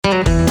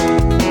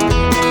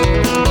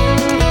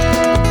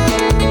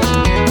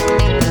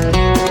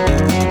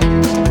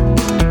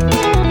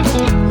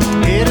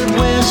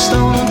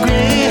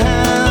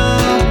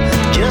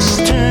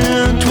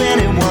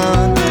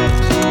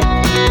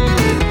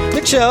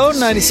Zone,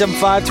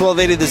 97.5,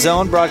 1280 The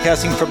Zone,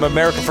 broadcasting from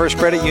America First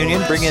Credit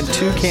Union. Bring in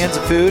 2 cans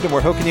of food, and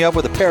we're hooking you up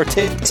with a pair of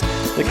tickets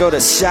that go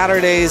to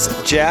Saturday's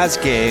Jazz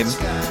game.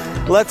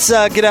 Let's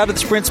get out of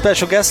the Sprint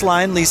special guest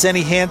line. Lease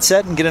any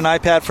handset and get an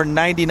iPad for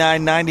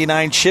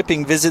 $99.99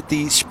 shipping. Visit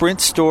the Sprint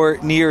store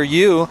near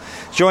you.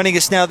 Joining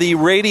us now, the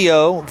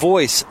radio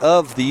voice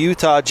of the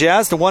Utah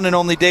Jazz, the one and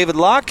only David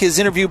Locke. His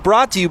interview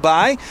brought to you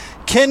by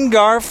Ken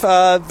Garff.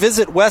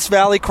 Visit West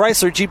Valley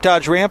Chrysler Jeep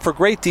Dodge Ram for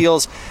great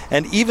deals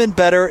and even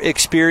better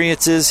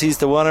experiences. He's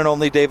the one and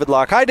only David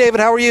Locke. Hi, David.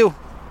 How are you?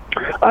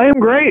 I am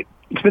great.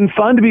 It's been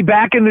fun to be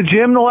back in the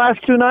gym the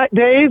last 2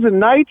 days and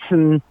nights,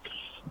 and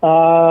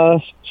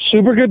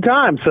super good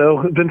time.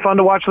 So it's been fun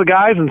to watch the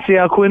guys and see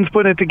how Quinn's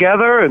putting it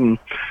together and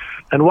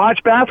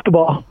watch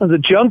basketball. As a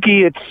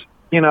junkie,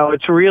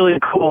 it's really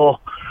cool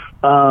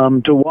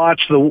to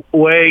watch the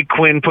way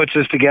Quinn puts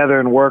this together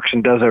and works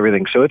and does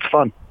everything. So it's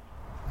fun.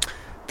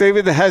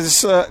 David,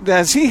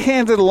 has he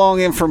handed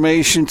along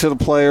information to the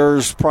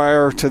players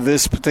prior to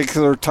this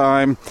particular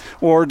time,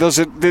 or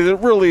did it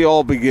really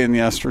all begin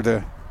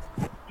yesterday?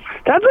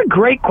 That's a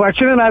great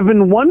question, and I've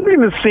been wondering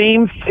the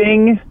same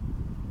thing.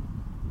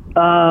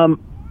 I'm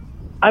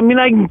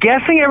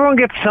guessing everyone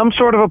gets some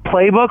sort of a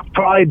playbook,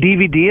 probably a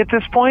DVD at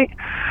this point.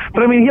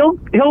 But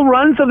he'll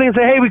run something and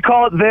say, "Hey, we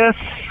call it this."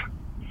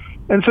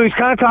 And so he's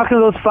kind of talking to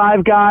those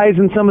 5 guys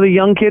and some of the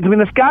young kids.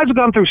 These guys have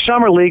gone through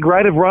summer league,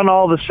 right? Have run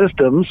all the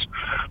systems,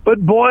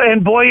 but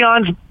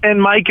Boyan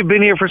and Mike have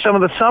been here for some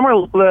of the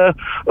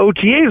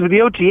OTAs. But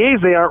the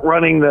OTAs, they aren't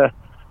running the,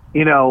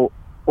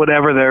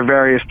 whatever their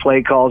various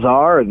play calls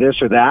are, or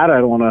this or that. I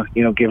don't want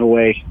to, give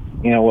away,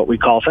 what we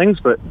call things,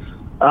 but.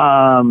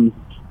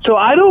 So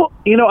I don't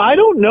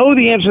know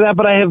the answer to that,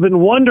 but I have been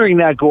wondering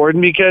that,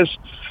 Gordon, because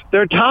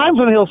there are times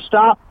when he'll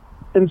stop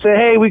and say,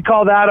 "Hey, we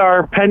call that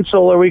our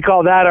pencil," or "We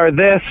call that our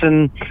this,"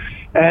 and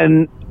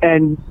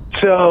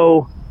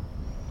so,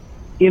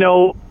 he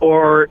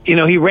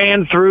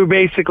ran through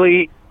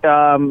basically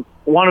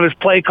one of his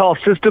play call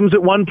systems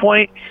at one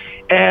point,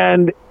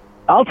 and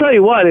I'll tell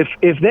you what,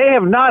 if they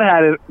have not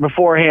had it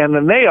beforehand,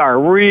 then they are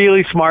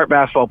really smart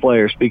basketball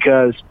players,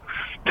 because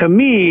to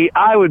me,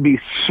 I would be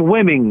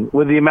swimming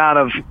with the amount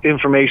of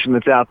information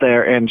that's out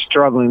there and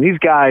struggling. These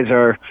guys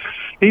are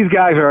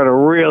at a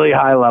really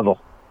high level.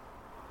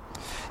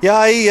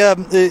 Yeah,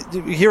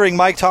 hearing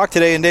Mike talk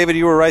today, and David,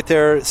 you were right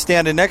there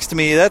standing next to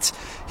me.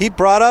 He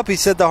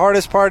said the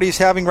hardest part he's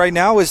having right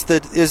now is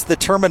the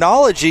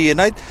terminology.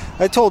 And I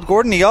told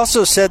Gordon, he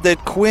also said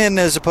that Quinn,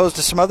 as opposed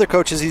to some other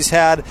coaches he's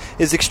had,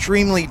 is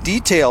extremely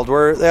detailed,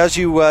 where, as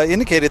you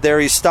indicated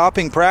there, he's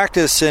stopping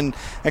practice and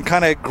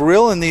kind of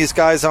grilling these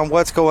guys on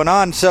what's going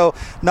on. So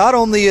not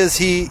only is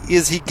he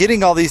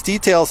getting all these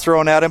details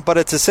thrown at him, but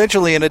it's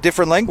essentially in a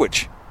different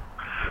language.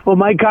 Well,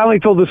 Mike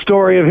Conley told the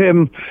story of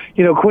him,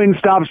 Quinn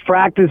stops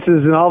practices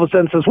and all of a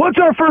sudden says, "What's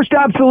our first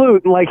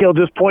absolute?" And he'll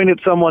just point at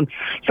someone.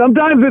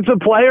 Sometimes it's a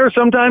player,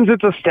 sometimes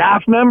it's a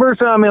staff member.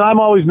 So, I'm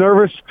always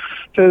nervous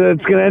that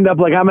it's going to end up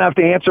like I'm going to have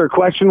to answer a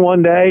question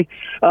one day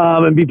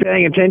and be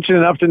paying attention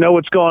enough to know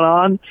what's going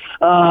on.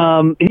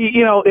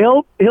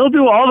 He'll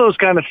do all those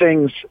kind of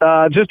things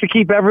just to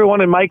keep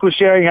everyone, and Mike was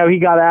sharing how he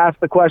got asked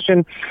the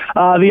question.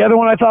 The other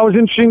one I thought was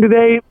interesting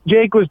today,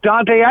 Jake, was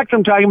Dante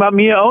Exum talking about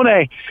Mia One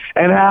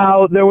and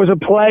how there was a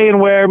play in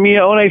where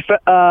Mia One,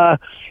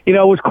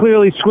 was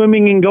clearly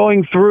swimming and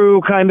going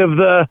through kind of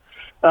the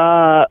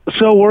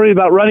so worried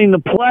about running the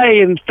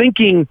play and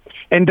thinking.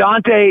 And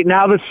Dante,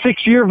 now the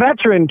 6-year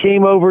veteran,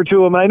 came over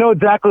to him. I know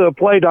exactly what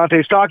play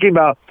Dante's talking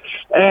about,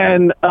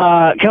 and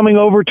coming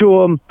over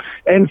to him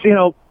and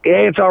hey,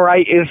 it's all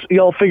right.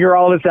 You'll figure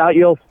all this out.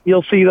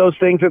 You'll see those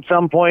things at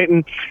some point.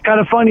 And kind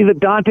of funny that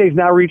Dante's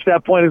now reached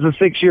that point as a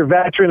 6-year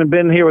veteran and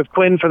been here with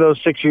Quinn for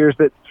those 6 years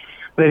that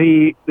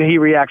he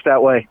reacts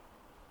that way.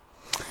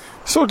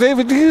 So,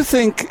 David, do you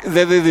think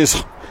that it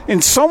is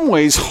in some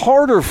ways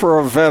harder for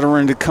a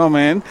veteran to come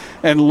in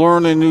and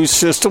learn a new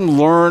system,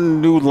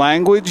 learn new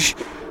language,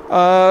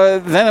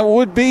 than it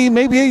would be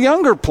maybe a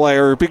younger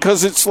player?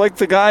 Because it's like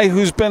the guy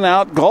who's been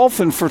out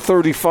golfing for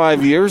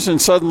 35 years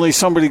and suddenly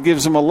somebody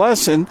gives him a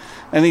lesson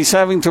and he's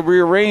having to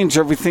rearrange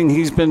everything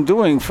he's been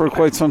doing for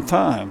quite some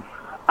time.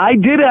 I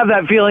did have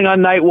that feeling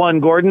on night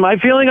one, Gordon. My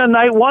feeling on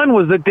night one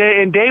was that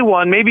day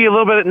one, maybe a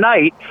little bit at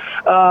night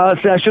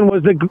session,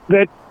 was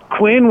that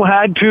Quinn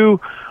had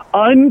to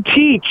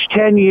unteach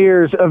 10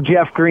 years of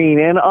Jeff Green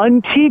and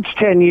unteach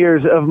 10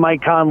 years of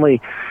Mike Conley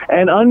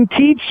and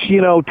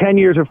unteach, 10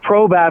 years of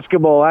pro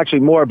basketball. Actually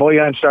more.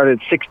 Boyan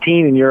started at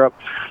 16 in Europe,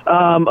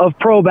 of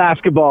pro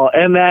basketball.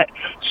 And that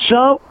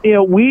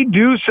we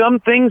do some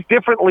things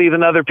differently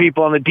than other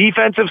people on the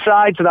defensive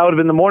side. So that would have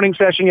been the morning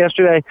session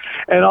yesterday,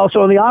 and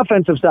also on the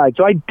offensive side.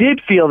 So I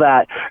did feel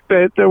that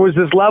there was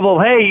this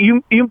level of, hey,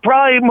 you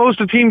probably, most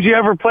of the teams you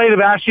ever played have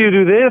asked you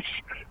to do this.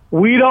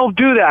 We don't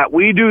do that.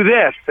 We do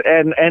this.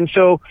 And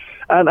so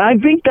I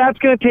think that's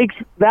going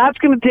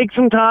to take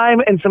some time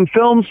and some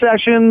film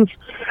sessions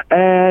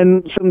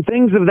and some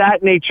things of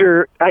that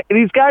nature.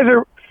 These guys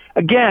are,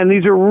 again,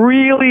 these are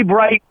really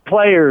bright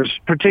players,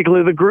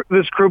 particularly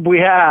this group we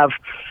have.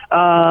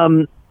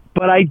 But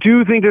but I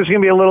do think there's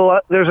going to be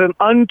there's an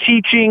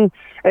unteaching,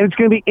 and it's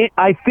going to be,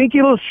 I think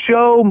it'll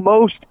show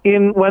most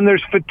when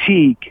there's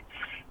fatigue.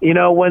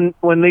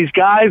 When these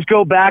guys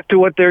go back to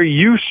what they're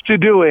used to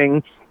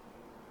doing,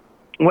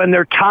 when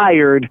they're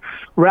tired,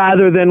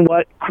 rather than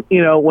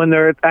when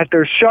they're at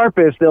their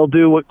sharpest, they'll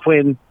do what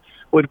Quinn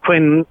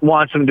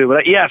wants them to do.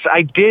 But yes,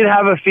 I did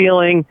have a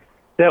feeling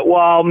that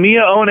while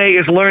Mia One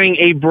is learning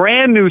a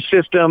brand new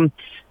system,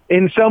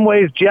 in some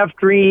ways Jeff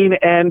Green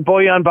and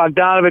Bojan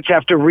Bogdanovic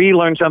have to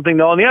relearn something.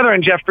 Though on the other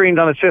end, Jeff Green's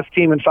on his fifth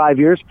team in 5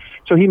 years,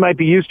 so he might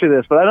be used to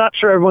this. But I'm not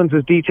sure everyone's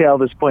as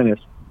detailed as Quinn is.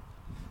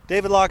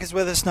 David Locke is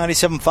with us,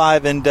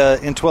 97.5 and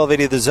in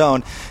 1280 The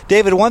Zone.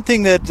 David, one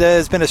thing that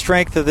has been a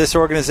strength of this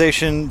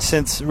organization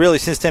since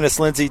Dennis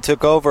Lindsay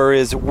took over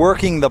is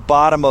working the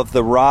bottom of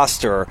the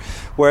roster,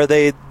 where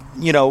they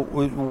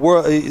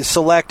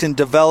select and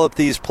develop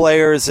these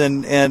players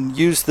and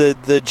use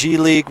the G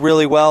League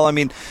really well. I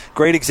mean,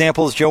 great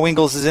examples. Joe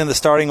Ingles is in the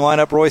starting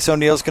lineup. Royce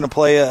O'Neal's going to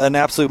play an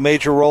absolute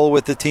major role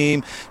with the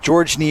team.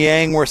 George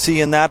Niang, we're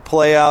seeing that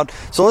play out.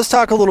 So let's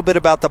talk a little bit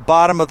about the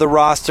bottom of the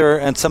roster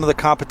and some of the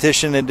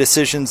competition and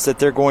decisions that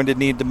they're going to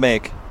need to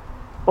make.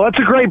 Well,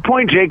 that's a great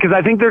point, Jake, because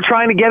I think they're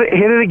trying to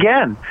hit it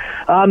again.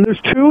 There's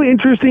two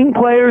interesting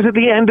players at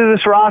the end of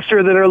this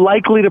roster that are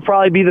likely to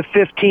probably be the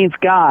 15th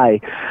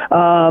guy,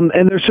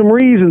 and there's some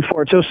reasons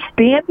for it. So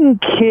Stanton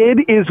Kidd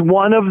is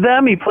one of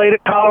them. He played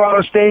at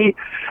Colorado State,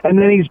 and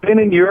then he's been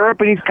in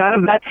Europe, and he's kind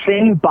of that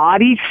same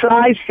body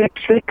size,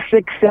 6'6",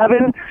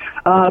 6'7".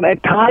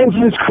 At times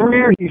in his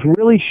career, he's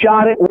really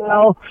shot it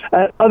well.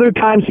 At other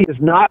times, he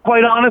has not,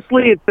 quite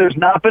honestly. There's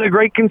not been a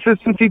great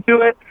consistency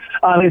to it.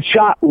 His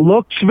shot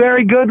looks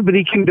very good, but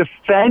he can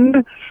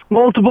defend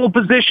multiple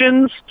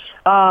positions.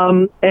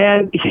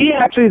 And he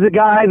actually is a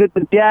guy that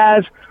the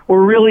Jazz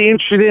were really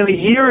interested in a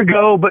year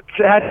ago, but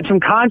had some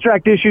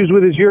contract issues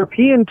with his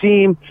European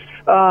team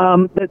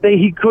that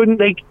they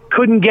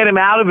couldn't get him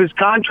out of his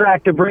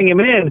contract to bring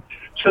him in.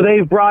 So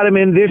they've brought him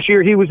in this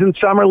year. He was in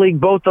Summer League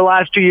both the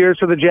last 2 years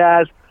for the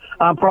Jazz.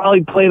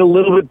 Probably played a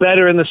little bit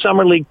better in the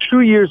Summer League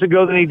 2 years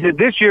ago than he did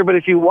this year, but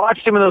if you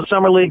watched him in those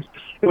Summer Leagues,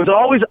 it was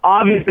always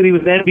obvious that he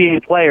was an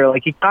NBA player.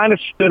 Like, he kind of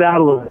stood out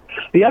a little bit.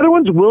 The other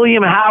one's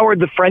William Howard,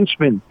 the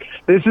Frenchman.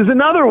 This is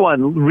another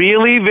one,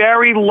 really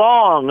very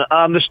long.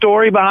 The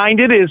story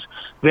behind it is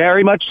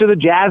very much to the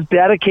Jazz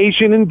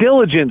dedication and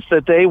diligence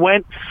that they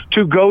went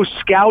to go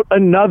scout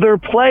another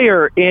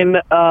player in,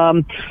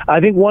 I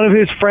think one of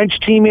his French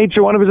teammates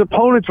or one of his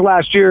opponents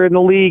last year in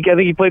the league, I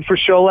think he played for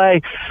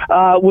Cholet,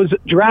 was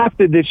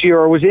drafted this year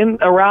or was in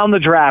around the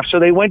draft. So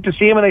they went to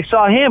see him and they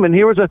saw him, and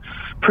here was a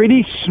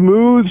pretty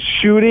smooth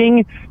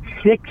shooting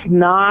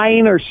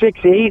 6'9" or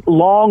 6'8"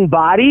 long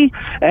body.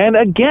 And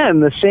again,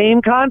 the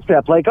same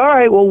concept. Like, all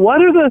right, well,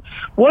 what are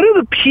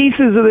the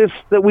pieces of this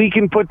that we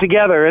can put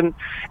together? And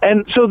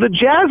so the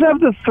Jazz have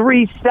the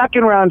 3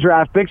 second-round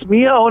draft picks.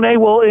 Mia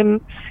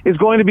One is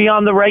going to be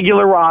on the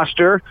regular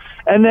roster.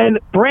 And then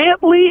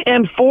Brantley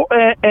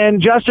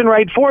and Justin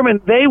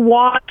Wright-Foreman, they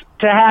want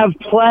to have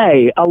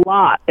play a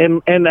lot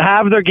and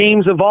have their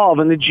games evolve.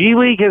 And the G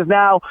League has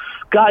now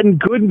gotten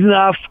good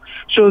enough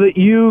so that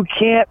you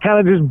can't kind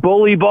of just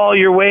bully ball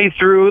your way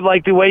through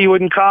like the way you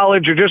would in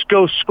college, or just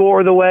go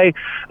score the way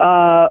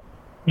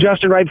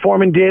Justin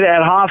Wright-Foreman did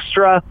at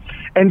Hofstra.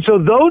 And so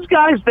those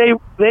guys,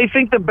 they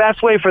think the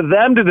best way for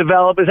them to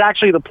develop is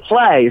actually to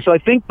play. So I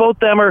think both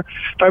them are,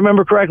 if I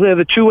remember correctly, have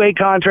the 2-way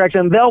contracts,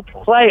 and they'll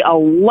play a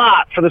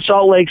lot for the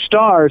Salt Lake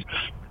Stars.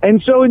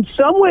 And so in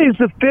some ways,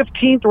 the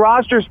 15th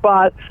roster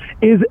spot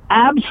is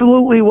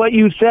absolutely what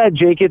you said,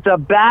 Jake. It's a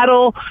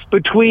battle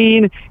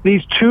between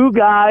these two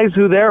guys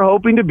who they're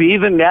hoping to be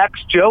the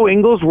next Joe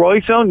Ingles,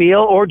 Royce O'Neal,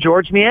 or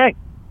George Niang.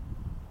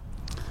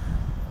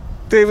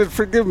 David,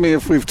 forgive me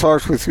if we've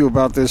talked with you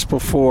about this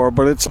before,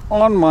 but it's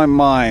on my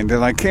mind,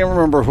 and I can't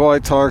remember who I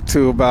talked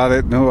to about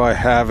it and who I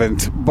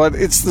haven't. But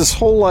it's this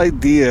whole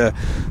idea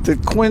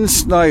that Quinn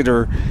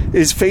Snyder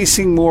is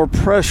facing more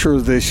pressure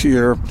this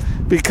year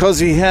because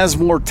he has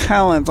more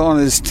talent on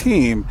his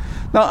team.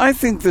 Now, I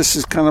think this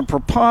is kind of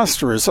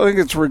preposterous. I think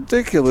it's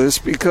ridiculous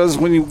because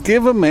when you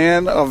give a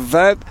man of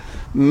that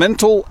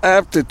mental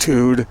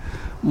aptitude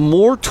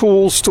more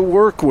tools to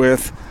work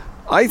with,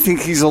 I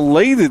think he's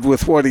elated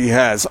with what he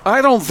has.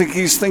 I don't think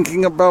he's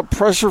thinking about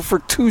pressure for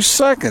 2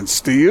 seconds.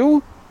 Do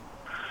you?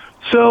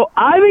 So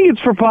I think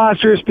it's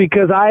preposterous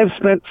because I have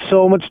spent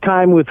so much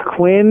time with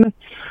Quinn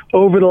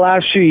over the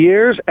last few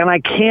years, and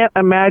I can't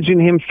imagine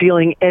him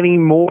feeling any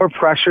more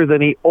pressure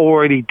than he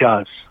already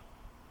does.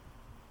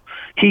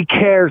 He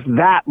cares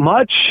that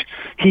much.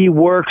 He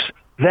works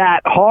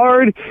that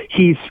hard.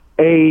 He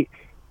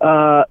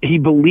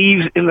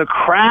believes in the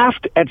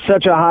craft at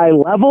such a high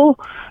level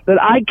that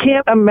I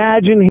can't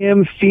imagine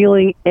him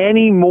feeling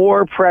any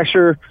more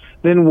pressure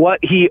than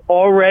what he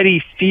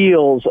already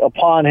feels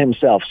upon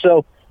himself.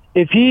 So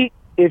if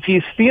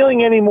he's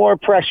feeling any more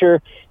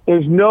pressure,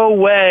 there's no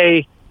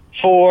way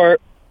for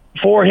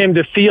him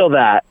to feel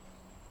that.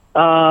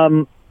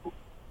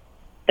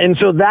 And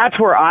so that's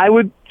where I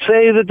would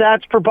say that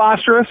that's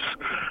preposterous.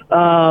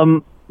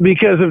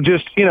 because of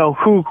just,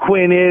 who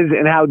Quinn is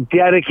and how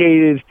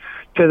dedicated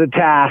to the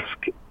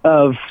task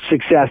of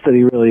success that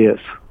he really is.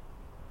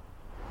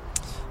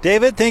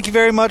 David, thank you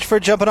very much for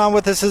jumping on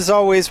with us as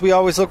always. We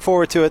always look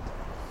forward to it.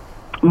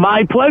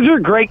 My pleasure.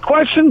 Great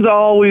questions.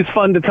 Always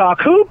fun to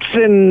talk hoops,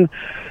 and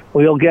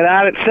we'll get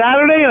at it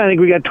Saturday, and I think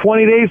we got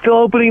 20 days till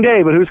opening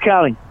day, but who's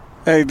counting?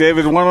 Hey,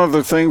 David, one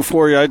other thing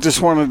for you. I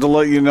just wanted to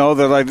let you know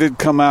that I did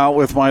come out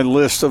with my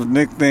list of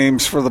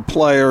nicknames for the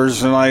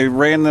players, and I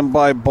ran them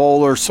by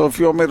Bowler. So if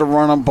you want me to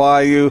run them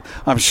by you,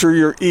 I'm sure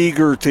you're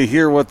eager to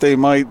hear what they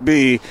might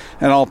be,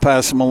 and I'll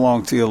pass them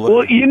along to you later.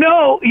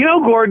 Well,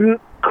 Gordon,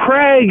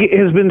 Craig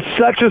has been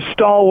such a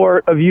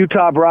stalwart of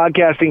Utah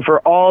broadcasting for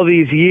all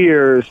these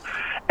years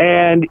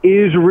and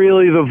is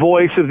really the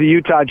voice of the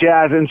Utah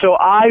Jazz. And so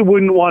I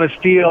wouldn't want to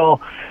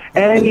steal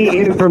any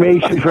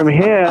information from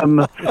him.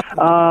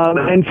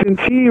 And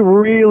since he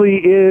really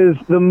is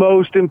the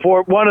most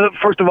important,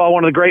 first of all,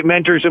 one of the great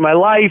mentors in my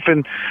life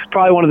and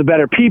probably one of the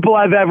better people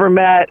I've ever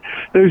met,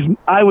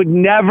 I would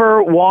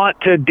never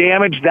want to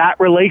damage that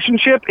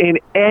relationship in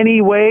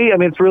any way. I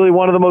mean, it's really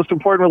one of the most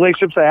important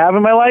relationships I have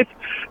in my life.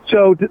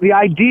 So the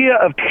idea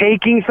of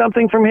taking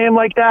something from him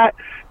like that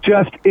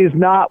just is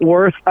not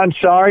worth, I'm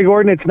sorry,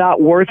 Gordon, it's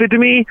not worth it to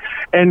me.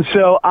 And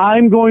so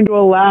I'm going to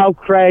allow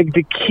Craig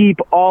to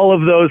keep all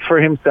of those for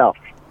himself.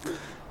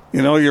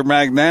 Your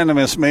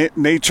magnanimous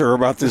nature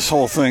about this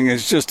whole thing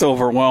is just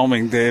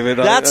overwhelming, David.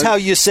 That's how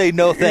you say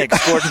no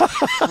thanks, Gordon.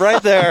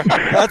 Right there.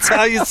 That's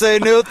how you say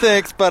no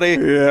thanks, buddy.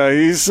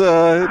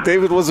 Yeah,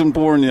 David wasn't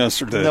born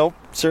yesterday. Nope,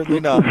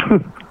 certainly not.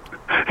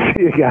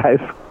 See you guys.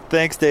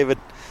 Thanks, David.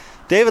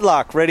 David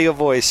Locke, radio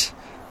voice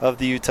of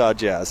the Utah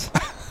Jazz.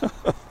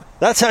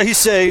 That's how you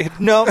say,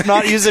 nope,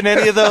 not using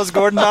any of those,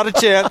 Gordon, not a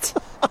chance.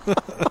 He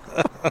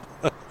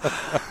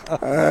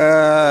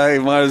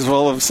might as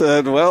well have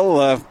said,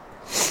 well,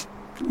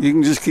 you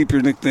can just keep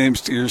your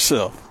nicknames to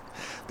yourself.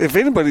 If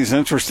anybody's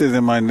interested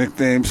in my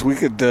nicknames, we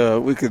could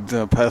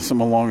pass them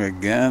along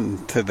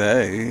again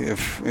today.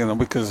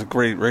 Because a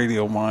great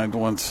radio mind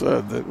once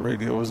said that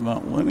radio is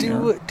not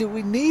linear. Do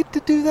we need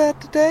to do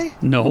that today?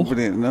 No.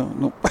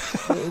 No.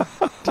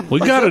 We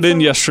got it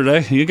in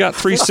yesterday. You got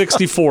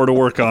 364 to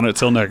work on it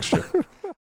till next year.